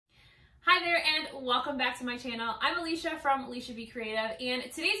Hi there and welcome back to my channel. I'm Lysha from Lysha Be Creative, and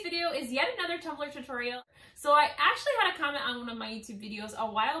today's video is yet another Tumbler tutorial. So I actually had a comment on one of my YouTube videos a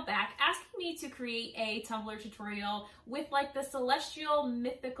while back asking me to create a Tumbler tutorial with like the celestial,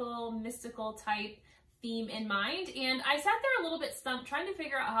 mystical type theme in mind, and I sat there a little bit stumped trying to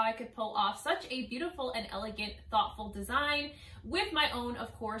figure out how I could pull off such a beautiful and elegant, thoughtful design with my own,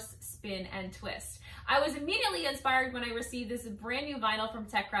 of course, spin and twist. I was immediately inspired when I received this brand new vinyl from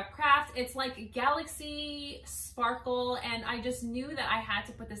Craft. It's like Galaxy Sparkle, and I just knew that I had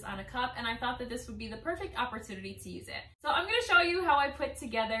to put this on a cup, and I thought that this would be the perfect opportunity to use it. So I'm going to show you how I put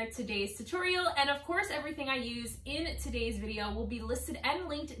together today's tutorial, and of course everything I use in today's video will be listed and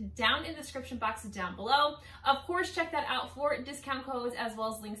linked down in the description box down below. Of course, check that out for discount codes as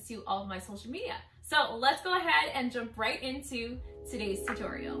well as links to all of my social media. So let's go ahead and jump right into today's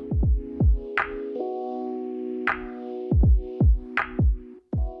tutorial.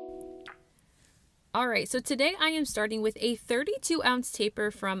 Alright, so today I am starting with a 32-ounce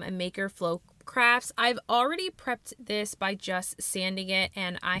taper from Maker Flow Crafts. I've already prepped this by just sanding it,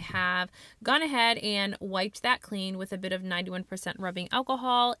 and I have gone ahead and wiped that clean with a bit of 91% rubbing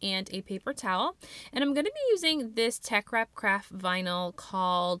alcohol and a paper towel. And I'm going to be using this Craft vinyl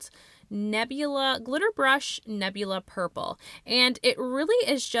called Nebula Glitter Brush Nebula Purple, and it really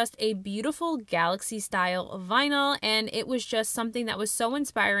is just a beautiful galaxy style vinyl, and it was just something that was so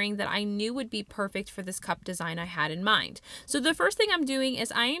inspiring that I knew would be perfect for this cup design I had in mind. So the first thing I'm doing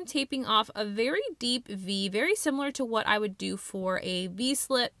is I am taping off a very deep V, very similar to what I would do for a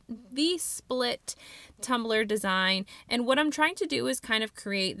V-split tumbler design, and what I'm trying to do is kind of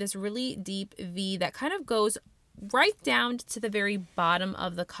create this really deep V that kind of goes right down to the very bottom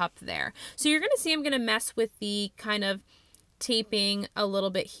of the cup there. So you're going to see I'm going to mess with the kind of taping a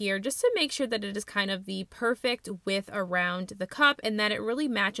little bit here just to make sure that it is kind of the perfect width around the cup and that it really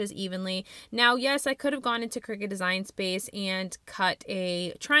matches evenly. Now, yes, I could have gone into Cricut Design Space and cut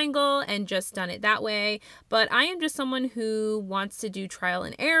a triangle and just done it that way, but I am just someone who wants to do trial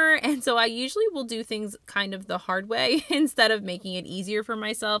and error, and so I usually will do things kind of the hard way instead of making it easier for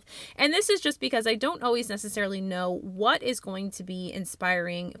myself. And this is just because I don't always necessarily know what is going to be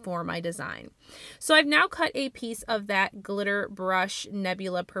inspiring for my design. So I've now cut a piece of that glitter brush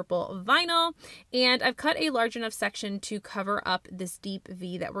Nebula Purple vinyl, and I've cut a large enough section to cover up this deep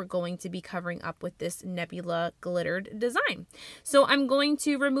V that we're going to be covering up with this Nebula glittered design. So I'm going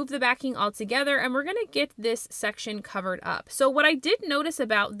to remove the backing altogether, and we're going to get this section covered up. So what I did notice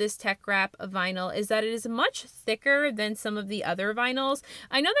about this Craft vinyl is that it is much thicker than some of the other vinyls.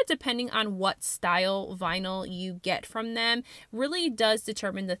 I know that depending on what style vinyl you get from them really does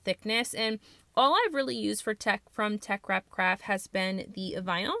determine the thickness, and all I've really used from Craft has been the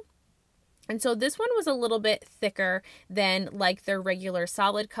vinyl. And so this one was a little bit thicker than like their regular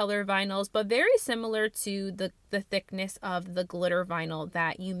solid color vinyls, but very similar to the thickness of the glitter vinyl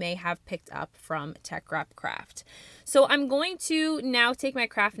that you may have picked up from Craft. So I'm going to now take my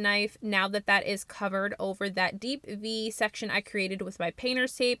craft knife, now that that is covered over that deep V section I created with my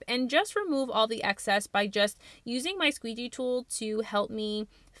painter's tape, and just remove all the excess by just using my squeegee tool to help me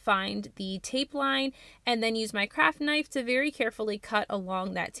find the tape line, and then use my craft knife to very carefully cut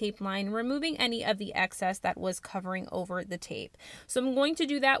along that tape line, removing any of the excess that was covering over the tape. So I'm going to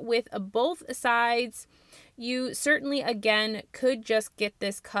do that with both sides. You certainly, again, could just get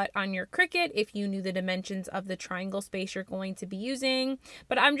this cut on your Cricut if you knew the dimensions of the triangle space you're going to be using,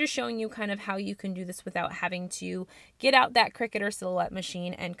 but I'm just showing you kind of how you can do this without having to get out that Cricut or Silhouette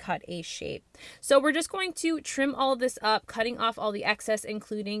machine and cut a shape. So we're just going to trim all of this up, cutting off all the excess,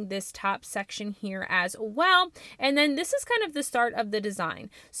 including this top section here as well. And then this is kind of the start of the design.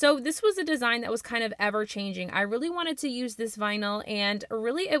 So this was a design that was kind of ever changing. I really wanted to use this vinyl, and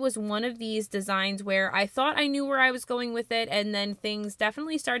really it was one of these designs where I thought I knew where I was going with it, and then things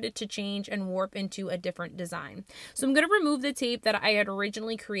definitely started to change and warp into a different design. So I'm going to remove the tape that I had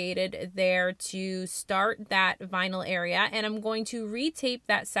originally created there to start that vinyl area, and I'm going to retape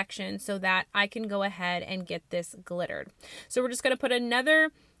that section so that I can go ahead and get this glittered. So we're just going to put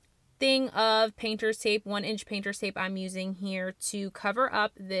another thing of painter's tape, 1-inch painter's tape I'm using here to cover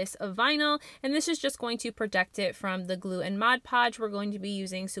up this vinyl, and this is just going to protect it from the glue and Mod Podge we're going to be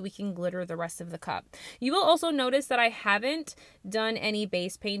using so we can glitter the rest of the cup. You will also notice that I haven't done any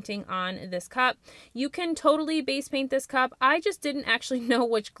base painting on this cup. You can totally base paint this cup. I just didn't actually know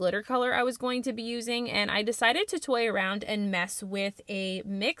which glitter color I was going to be using, and I decided to toy around and mess with a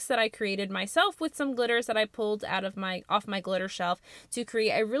mix that I created myself with some glitters that I pulled off my glitter shelf to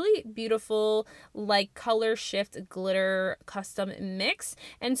create a really beautiful like color shift glitter custom mix.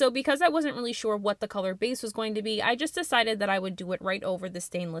 And so because I wasn't really sure what the color base was going to be, I just decided that I would do it right over the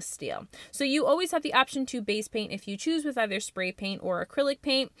stainless steel. So you always have the option to base paint if you choose with either spray paint or acrylic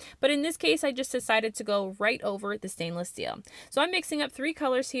paint, but in this case I just decided to go right over the stainless steel. So I'm mixing up 3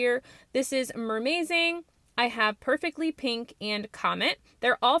 colors here. This is Mermazing, I have Perfectly Pink, and Comet.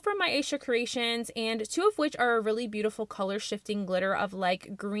 They're all from my Aisha Creations, and 2 of which are a really beautiful color shifting glitter of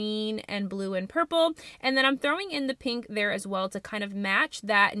like green and blue and purple. And then I'm throwing in the pink there as well to kind of match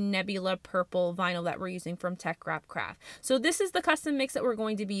that nebula purple vinyl that we're using from Tech Wrap Craft. So this is the custom mix that we're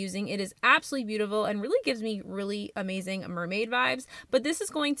going to be using. It is absolutely beautiful and really gives me really amazing mermaid vibes, but this is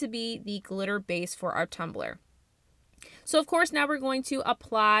going to be the glitter base for our tumbler. So of course now we're going to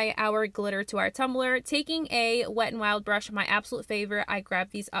apply our glitter to our tumbler, taking a Wet n Wild brush, my absolute favorite. I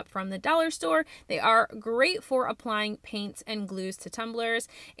grabbed these up from the dollar store. They are great for applying paints and glues to tumblers,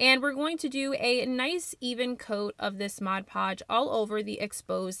 and we're going to do a nice even coat of this Mod Podge all over the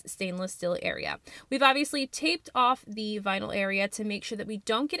exposed stainless steel area. We've obviously taped off the vinyl area to make sure that we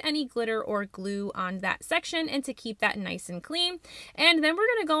don't get any glitter or glue on that section and to keep that nice and clean. And then we're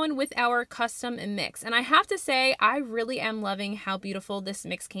going to go in with our custom mix, and I have to say I really am loving how beautiful this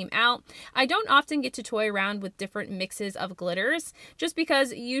mix came out. I don't often get to toy around with different mixes of glitters just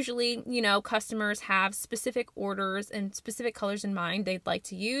because usually, you know, customers have specific orders and specific colors in mind they'd like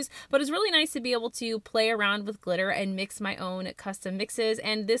to use, but it's really nice to be able to play around with glitter and mix my own custom mixes,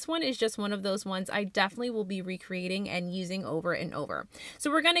 and this one is just one of those ones I definitely will be recreating and using over and over.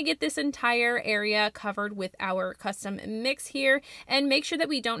 So we're going to get this entire area covered with our custom mix here and make sure that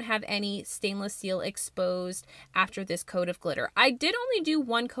we don't have any stainless steel exposed after this coat of glitter. I did only do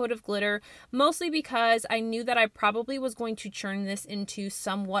 1 coat of glitter, mostly because I knew that I probably was going to churn this into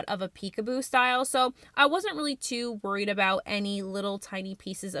somewhat of a peekaboo style, so I wasn't really too worried about any little tiny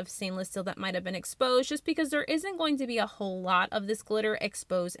pieces of stainless steel that might have been exposed, just because there isn't going to be a whole lot of this glitter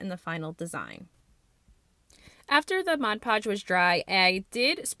exposed in the final design. After the Mod Podge was dry, I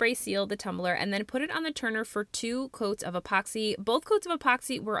did spray seal the tumbler and then put it on the turner for 2 coats of epoxy. Both coats of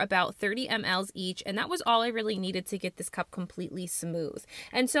epoxy were about 30 mLs each, and that was all I really needed to get this cup completely smooth.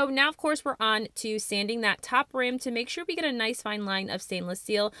 And so now, of course, we're on to sanding that top rim to make sure we get a nice fine line of stainless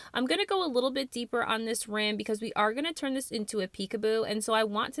steel. I'm going to go a little bit deeper on this rim because we are going to turn this into a peekaboo, and so I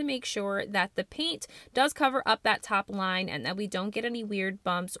want to make sure that the paint does cover up that top line and that we don't get any weird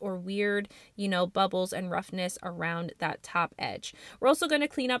bumps or weird, you know, bubbles and roughness around that top edge. We're also going to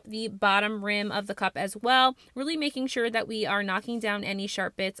clean up the bottom rim of the cup as well, really making sure that we are knocking down any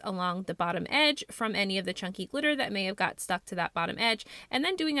sharp bits along the bottom edge from any of the chunky glitter that may have got stuck to that bottom edge, and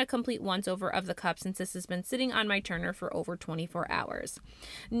then doing a complete once over of the cup since this has been sitting on my turner for over 24 hours.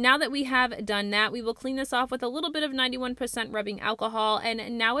 Now that we have done that, we will clean this off with a little bit of 91% rubbing alcohol,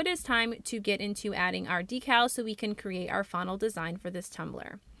 and now it is time to get into adding our decals so we can create our final design for this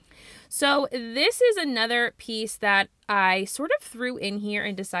tumbler. So this is another piece that I sort of threw in here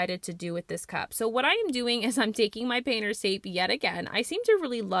and decided to do with this cup. So what I am doing is I'm taking my painter's tape yet again. I seem to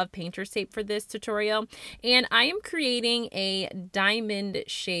really love painter's tape for this tutorial, and I am creating a diamond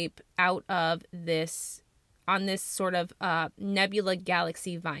shape out of this on this sort of nebula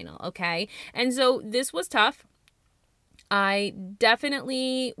galaxy vinyl, okay? And so this was tough. I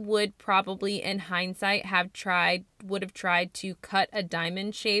definitely would probably, in hindsight, would have tried to cut a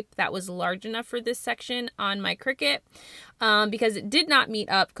diamond shape that was large enough for this section on my Cricut, because it did not meet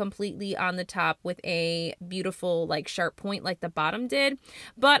up completely on the top with a beautiful like sharp point like the bottom did.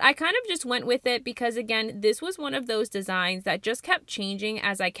 But I kind of just went with it because, again, this was one of those designs that just kept changing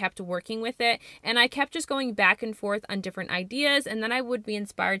as I kept working with it, and I kept just going back and forth on different ideas, and then I would be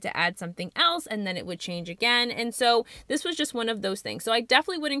inspired to add something else and then it would change again. And so this was just one of those things. So I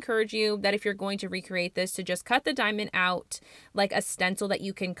definitely would encourage you that if you're going to recreate this, to just cut the diamond out like a stencil that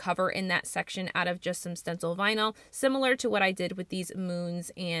you can cover in that section out of just some stencil vinyl, similar to what I did with these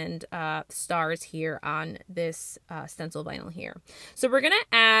moons and stars here on this stencil vinyl here. So we're going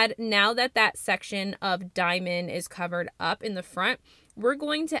to add, now that that section of diamond is covered up in the front, we're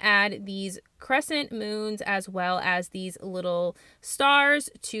going to add these crescent moons as well as these little stars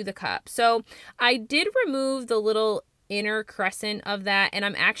to the cup. So I did remove the little inner crescent of that, and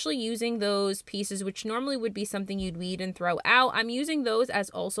I'm actually using those pieces, which normally would be something you'd weed and throw out. I'm using those as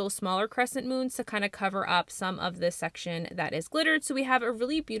also smaller crescent moons to kind of cover up some of the section that is glittered, so we have a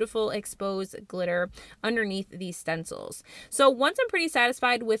really beautiful exposed glitter underneath these stencils. So once I'm pretty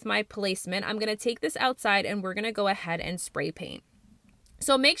satisfied with my placement, I'm going to take this outside and we're going to go ahead and spray paint.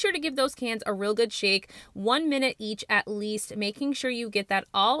 So make sure to give those cans a real good shake, 1 minute each at least, making sure you get that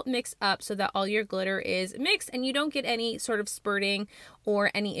all mixed up so that all your glitter is mixed and you don't get any sort of spurting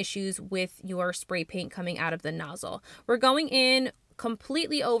or any issues with your spray paint coming out of the nozzle. We're going in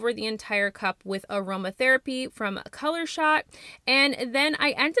completely over the entire cup with Aromatherapy from Color Shot, and then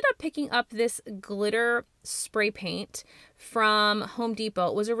I ended up picking up this glitter spray paint from Home Depot.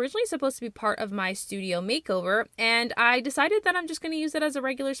 It was originally supposed to be part of my studio makeover, and I decided that I'm just going to use it as a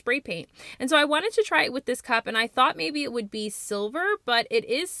regular spray paint. And so I wanted to try it with this cup, and I thought maybe it would be silver, but it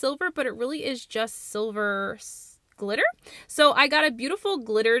is silver, but it really is just silver glitter. So I got a beautiful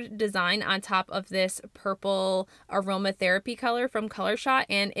glittered design on top of this purple Aromatherapy color from Color Shot,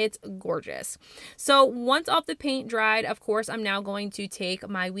 and it's gorgeous. So once all the paint dried, of course, I'm now going to take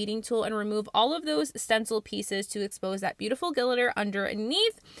my weeding tool and remove all of those stencil pieces to expose that beautiful glitter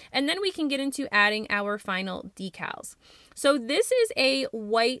underneath, and then we can get into adding our final decals. So this is a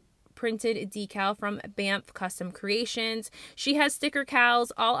white printed decal from Banff Custom Creations. She has sticker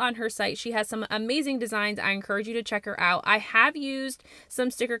cals all on her site. She has some amazing designs. I encourage you to check her out. I have used some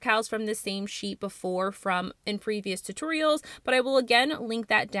sticker cals from the same sheet before in previous tutorials, but I will again link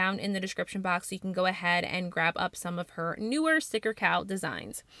that down in the description box so you can go ahead and grab up some of her newer sticker cal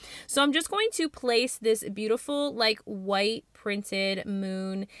designs. So I'm just going to place this beautiful like white printed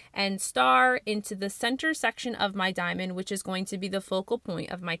moon and star into the center section of my diamond, which is going to be the focal point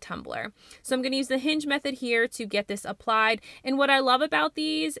of my tumbler. So I'm going to use the hinge method here to get this applied. And what I love about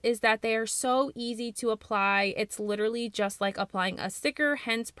these is that they are so easy to apply. It's literally just like applying a sticker,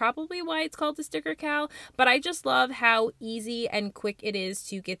 hence probably why it's called the sticker cal. But I just love how easy and quick it is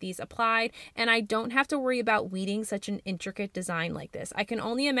to get these applied, and I don't have to worry about weeding such an intricate design like this. I can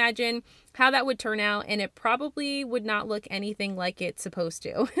only imagine how that would turn out, and it probably would not look anything like it's supposed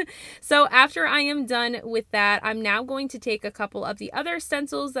to. So after I am done with that, I'm now going to take a couple of the other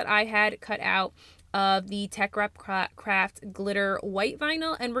stencils that I had cut out of the Tech Rep Craft glitter white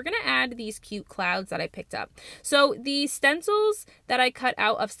vinyl, and we're going to add these cute clouds that I picked up. So the stencils that I cut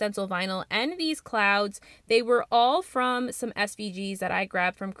out of stencil vinyl and these clouds, they were all from some SVGs that I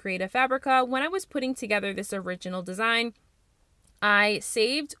grabbed from Creative Fabrica when I was putting together this original design. I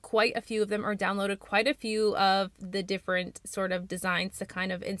saved quite a few of them, or downloaded quite a few of the different sort of designs to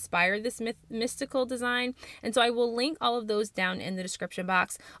kind of inspire this mystical design. And so I will link all of those down in the description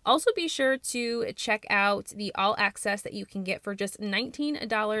box. Also be sure to check out the all access that you can get for just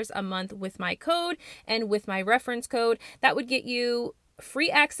 $19 a month with my code and with my reference code. That would get you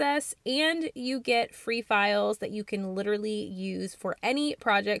free access, and you get free files that you can literally use for any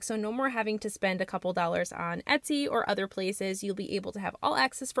project. So no more having to spend a couple dollars on Etsy or other places. You'll be able to have all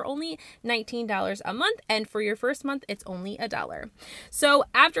access for only $19 a month, and for your first month it's only $1. So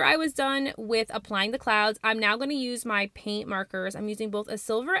after I was done with applying the clouds, I'm now going to use my paint markers. I'm using both a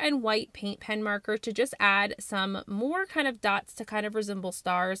silver and white paint pen marker to just add some more kind of dots to kind of resemble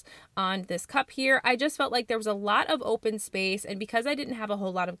stars on this cup here. I just felt like there was a lot of open space, and because I didn't have a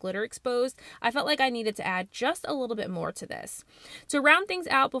whole lot of glitter exposed, I felt like I needed to add just a little bit more to this. To round things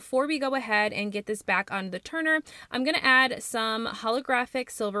out, before we go ahead and get this back on the turner, I'm going to add some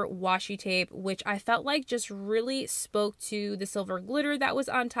holographic silver washi tape, which I felt like just really spoke to the silver glitter that was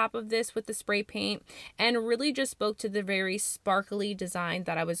on top of this with the spray paint, and really just spoke to the very sparkly design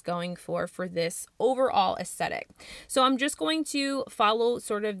that I was going for this overall aesthetic. So I'm just going to follow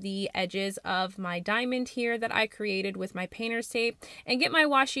sort of the edges of my diamond here that I created with my painter's tape, and get my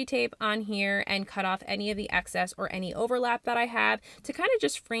washi tape on here and cut off any of the excess or any overlap that I have to kind of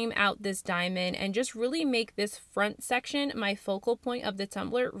just frame out this diamond and just really make this front section, my focal point of the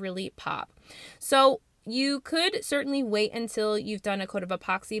tumbler, really pop. So you could certainly wait until you've done a coat of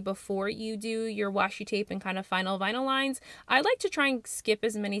epoxy before you do your washi tape and kind of final vinyl lines. I like to try and skip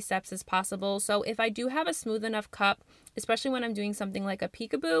as many steps as possible. So if I do have a smooth enough cup, especially when I'm doing something like a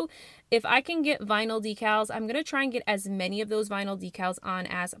Peekaboo, if I can get vinyl decals, I'm going to try and get as many of those vinyl decals on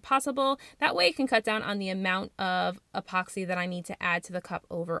as possible. That way it can cut down on the amount of epoxy that I need to add to the cup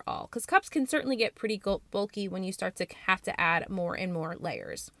overall, because cups can certainly get pretty bulky when you start to have to add more and more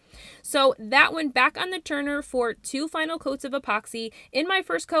layers. So that went back on the turner for 2 final coats of epoxy. In my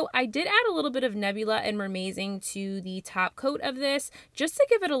first coat, I did add a little bit of nebula and mermazing to the top coat of this, just to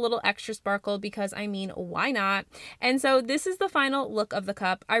give it a little extra sparkle, because I mean, why not? And so this is the final look of the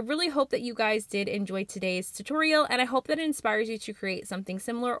cup. I really hope that you guys did enjoy today's tutorial, and I hope that it inspires you to create something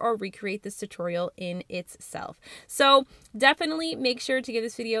similar or recreate this tutorial in itself. So definitely make sure to give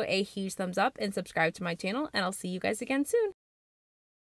this video a huge thumbs up and subscribe to my channel, and I'll see you guys again soon.